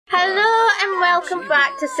welcome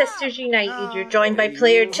back to Sisters United. You're joined by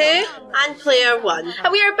player 2 and player 1.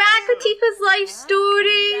 And we are back with Tifa's life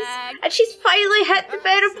stories. And she's finally hit the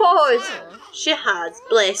menopause. She has,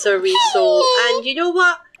 bless her wee soul. And you know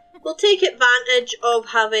what? We'll take advantage of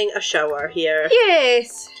having a shower here.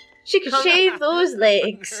 Yes, she could shave those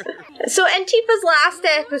legs. So in Tifa's last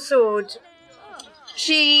episode,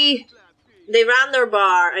 they ran their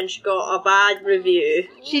bar and she got a bad review.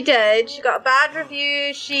 She did. She got a bad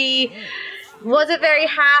review. She wasn't very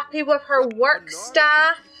happy with her work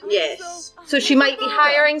staff. Yes. So she might be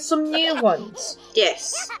hiring some new ones.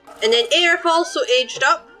 Yes. And then Aerith also aged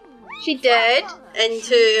up. She did.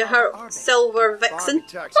 Into her silver vixen.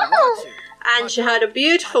 And she had a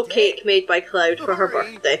beautiful cake made by Cloud for her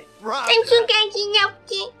birthday. Thank you, Gaggy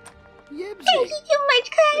Nelky. Thank you so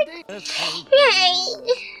much, Cloud. Right.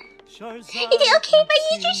 Is it okay if I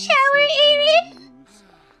use your shower, Aerith?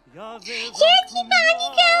 Here, Tifa, on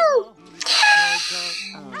you go!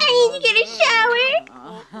 I need to get a shower.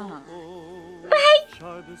 But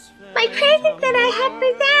my presents that I have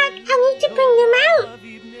for Zack, I need to bring them out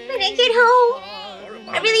when I get home.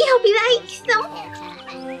 I really hope he likes them.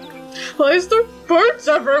 Why is there birds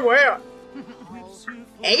everywhere?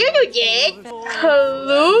 I don't know, Dad.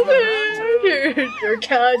 Hello there. Here's your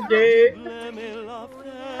candy.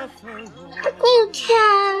 You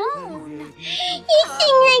cow. You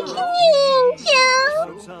sing like an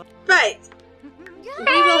angel. Right. We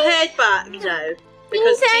will head back now.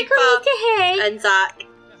 Because Tifa and Zack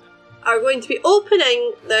are going to be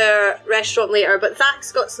opening their restaurant later. But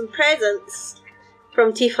Zack's got some presents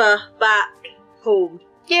from Tifa back home.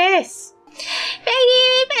 Yes. Bye,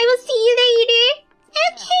 I will see you later.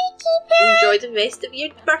 Okay, Tifa. Enjoy the rest of your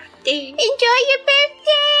birthday. Enjoy your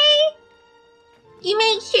birthday. You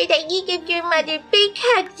make sure that you give your mother big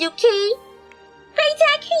hugs, okay? Right,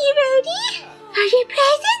 Zack, are you ready? For your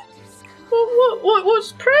present?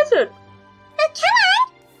 What's present? Oh, come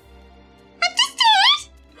on. Up the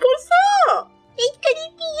stairs. What's that? It's gonna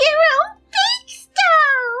be your own bake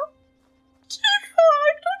stove. Tifa,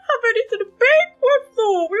 I don't have anything to bake with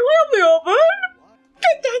though. We live in the oven.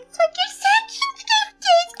 But that's what your second gift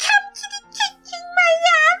is. Come to the kitchen, my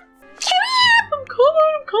love. Hurry up. I'm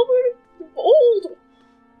coming. I'm old.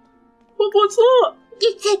 What's that?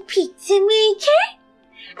 It's a pizza maker,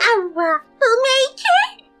 a waffle maker,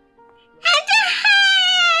 and a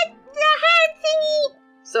hat. The hat thingy.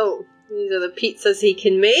 So, these are the pizzas he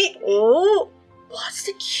can make. Oh, what's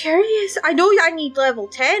the curious? I know I need level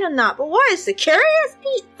 10 on that, but what is the curious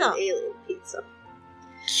pizza? Alien pizza.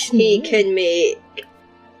 He can make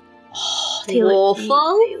waffles. They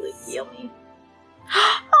look yummy.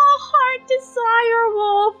 Oh, heart desire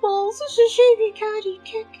waffles. It's a shady catty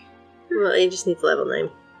cake. Well, he just needs level 9.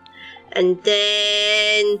 And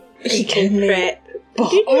then he can prep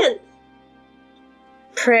ingredients.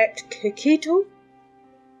 Prepped cookie dough.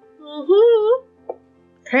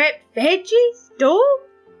 Prepped veggies dough.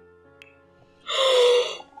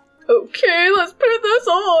 Okay, let's put this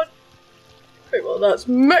on. Okay, well, that's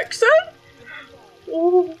mixing.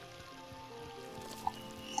 Oh.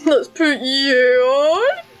 Let's put you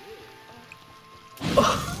on.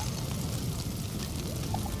 Oh.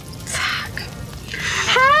 Zack.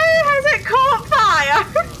 How has it caught fire?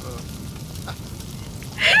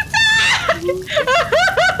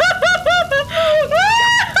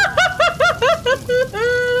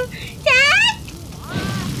 Zack!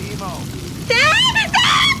 Zack!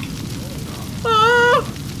 Zack! Oh!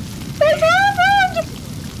 What's happened?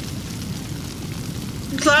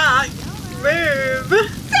 Zack, move!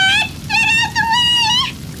 Zack, get out the way!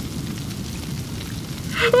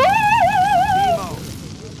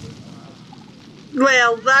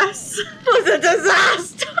 Well, this was a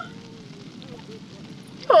disaster!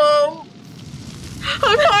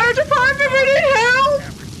 I'm tired of finding any help!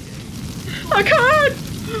 I can't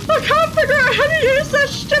figure out how to use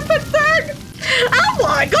this stupid thing! Oh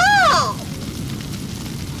my god!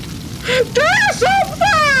 Do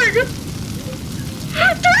something!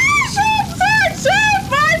 Do something! Save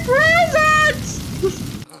my presents!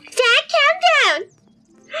 Zack, calm down!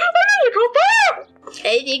 I need to come back! I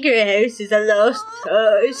think your house is a lost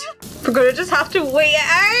cause. We're gonna just have to wait it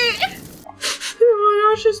out. Oh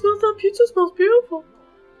my gosh, it smells, that pizza smells beautiful.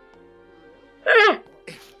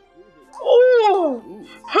 Oh,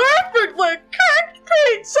 perfectly cooked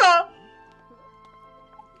pizza!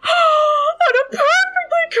 And a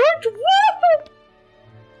perfectly cooked waffle!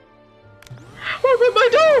 What about my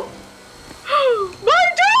dough? My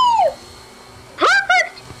dough!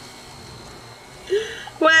 Perfect!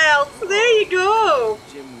 Well, there you go.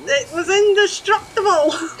 It was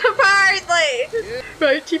indestructible. Apparently.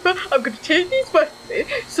 Right, Tifa, I'm going to take these with me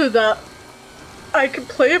so that I can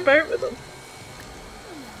play about with them.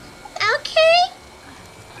 Okay.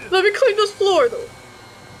 Let me clean this floor though.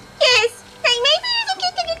 Yes. Like maybe you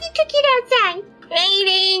can cook it outside. Right,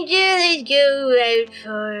 Angel, let's go out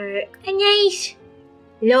for a nice,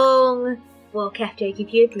 long walk after I give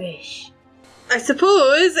you a brush. I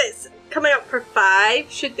suppose it's coming up for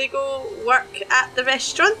 5. Should they go work at the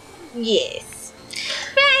restaurant? Yes.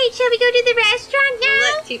 Right, shall we go to the restaurant now?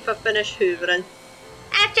 Let Tifa finish hoovering.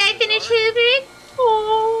 After I finish hoovering?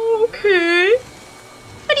 Oh, okay.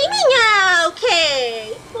 What do you mean,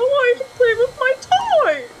 okay? I want to play with my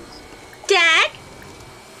toys. Dad?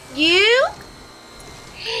 You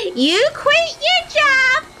quit your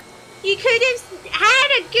job. You could have had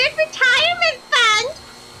a good retirement fund.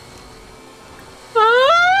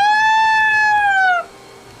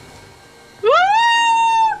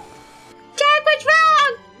 Dad, what's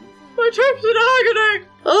wrong? My trip's in agony.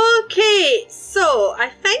 Okay, so I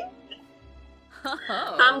think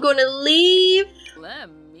I'm going to leave.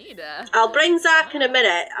 I'll bring Zack in a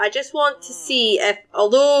minute. I just want to see if,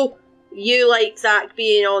 although you like Zack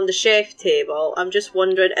being on the chef table, I'm just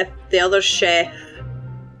wondering if the other chef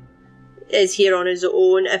is here on his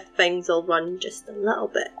own, if things will run just a little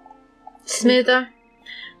bit smoother.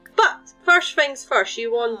 But first things first,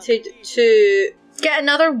 you wanted to get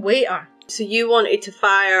another waiter. So you wanted to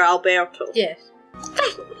fire Alberto? Yes.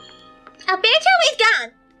 Alberto is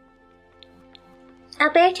gone.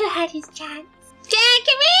 Alberto had his chance.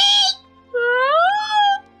 Jackery!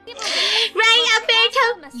 Right, Alberto,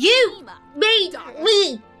 you made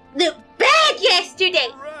me look bad yesterday.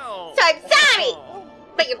 So I'm sorry,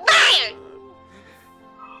 but you're fired.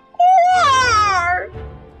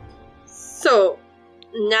 So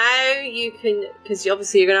now you can, because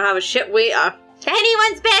obviously you're going to have a shit waiter.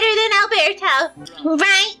 Anyone's better than Alberto.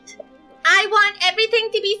 Right? I want everything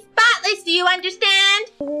to be spotless, do you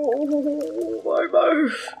understand? Oh, my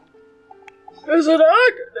mouth. Is it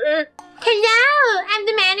agony? Hello, I'm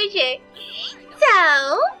the manager. So?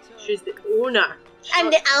 She's the owner. I'm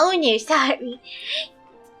the owner, sorry.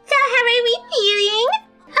 So how are we feeling?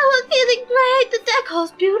 Oh, I'm feeling great. The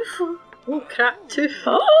deco's beautiful. Oh, crap, tooth.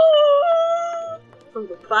 Oh! From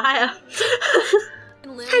the fire.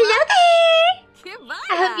 Hello there.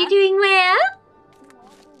 I hope you're doing well.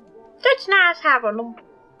 It's nice having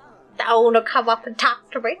the owner come up and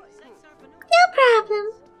talk to me. No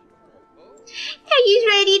problem. Are you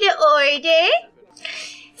ready to order?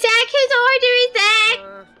 Zack, whose order is that?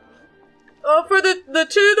 Oh, for the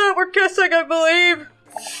two that were kissing, I believe.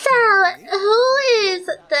 So, who is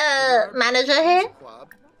the manager here?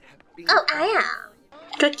 Oh, I am.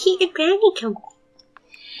 Go keep your granny company.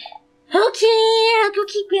 Okay, I'll go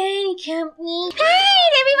keep Granny company.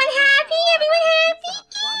 Right, everyone happy? Everyone happy?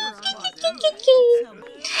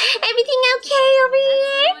 Everything okay over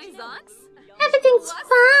here? Everything's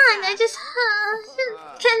fine. I just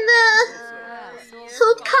can the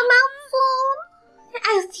food come out soon?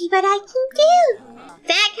 I'll see what I can do.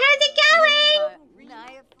 Zack, how's it going?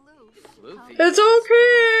 It's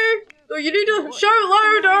okay. Oh, you need to shout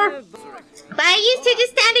louder. Why are you two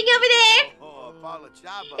just standing over there?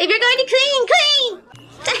 If you're going to clean, clean!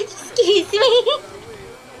 Excuse me.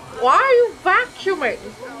 Why are you vacuuming?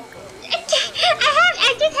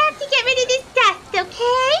 I just have to get rid of this dust,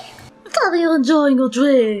 okay? Are you enjoying a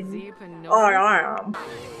drink? I am.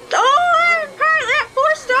 Oh, apparently at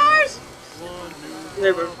 4 stars!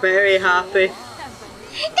 They were very happy.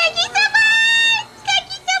 Thank you so much! Thank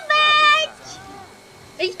you so much!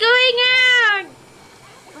 What's going on?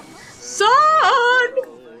 Son!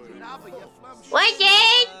 What,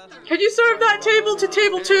 Dad? Can you serve that table to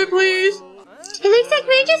table 2, please? It looks like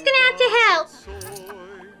we're just gonna have to help.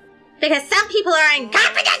 Because some people are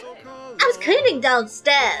incompetent! I was cleaning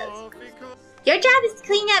downstairs. Your job is to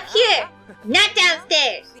clean up here, not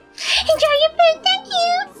downstairs. Enjoy your food, thank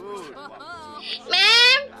you!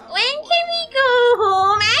 Ma'am, when can we go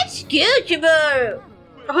home at school tomorrow?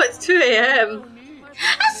 Oh, it's 2 a.m.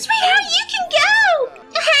 Oh, sweetheart, you can go!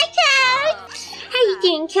 Hi, Toad! How you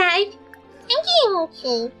doing, Toad? I'm doing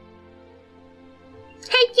okay.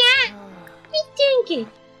 Hi, Jack. He's doing good.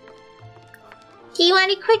 Do you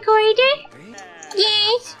want a quick order?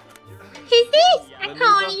 Yes. Who's this? I'm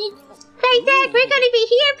calling. Right, Zack, we're gonna be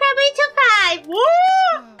here probably till 5.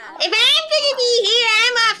 What? If I'm gonna be here,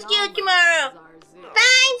 I'm off school tomorrow.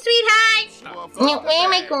 Fine, sweetheart. Now, where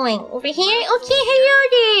am I going? Over here? Okay, hello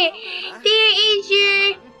there. There is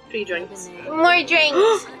your... 3 drinks. More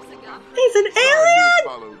drinks. He's an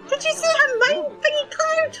alien! Did you see him thingy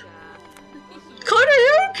cloud? Cloud, are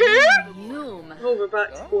you okay? Oh, we're back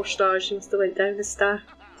to 4 stars. She must have went down a star.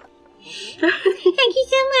 Thank you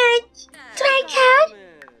so much. Right, Cloud?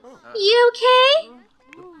 You okay?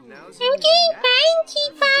 I'm doing fine,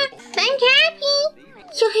 Tifa. I'm happy.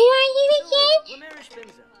 So who are you again?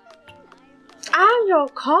 I'm your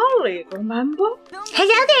colleague, remember?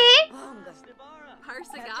 Hello there.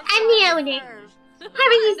 I'm the owner. How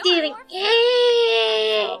are you doing? I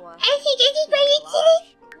think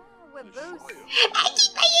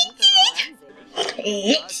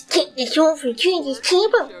let's take this over to this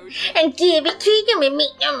table and give it to them and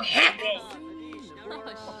make them happy.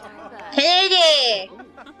 Hello there.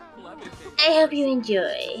 I hope you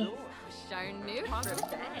enjoy.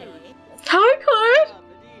 Hi, Clyde.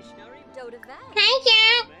 Hi,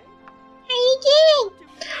 Jack. How you doing?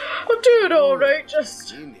 I'm doing alright,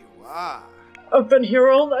 just... I've been here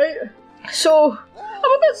all night, so I'm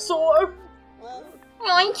a bit sore.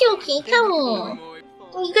 Oh, it's okay. Come on.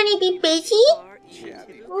 Are you gonna be busy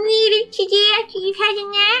later today after you've had a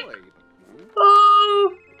nap?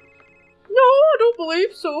 No, I don't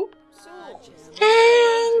believe so.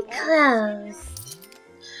 And close.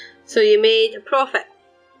 So you made a profit,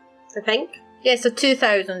 I think? Yeah, so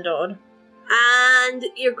 2,000 odd. And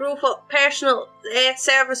your growth of personal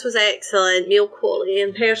service was excellent, meal quality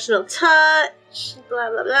and personal touch, blah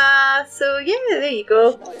blah blah. So yeah, there you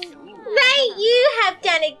go. Right, you have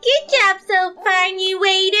done a good job so far, new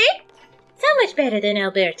waiter. So much better than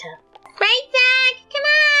Alberta. Right, Zack? Come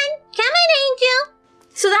on, Angel.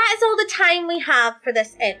 So that is all the time we have for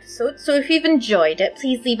this episode. So if you've enjoyed it,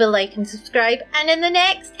 please leave a like and subscribe. And in the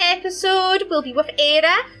next episode, we'll be with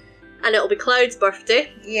Aerith. And it'll be Cloud's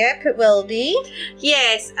birthday. Yep, it will be.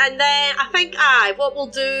 Yes, and then I think what we'll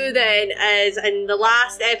do then is in the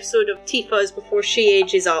last episode of Tifa's before she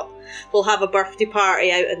ages up, we'll have a birthday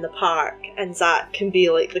party out in the park and Zack can be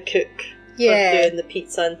like the cook for doing the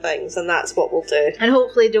pizza and things, and that's what we'll do. And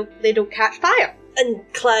hopefully they don't catch fire. And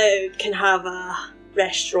Cloud can have a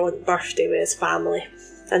restaurant birthday with his family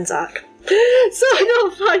and Zack. So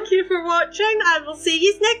no, thank you for watching and we'll see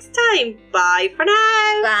you next time. Bye for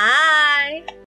now. Bye.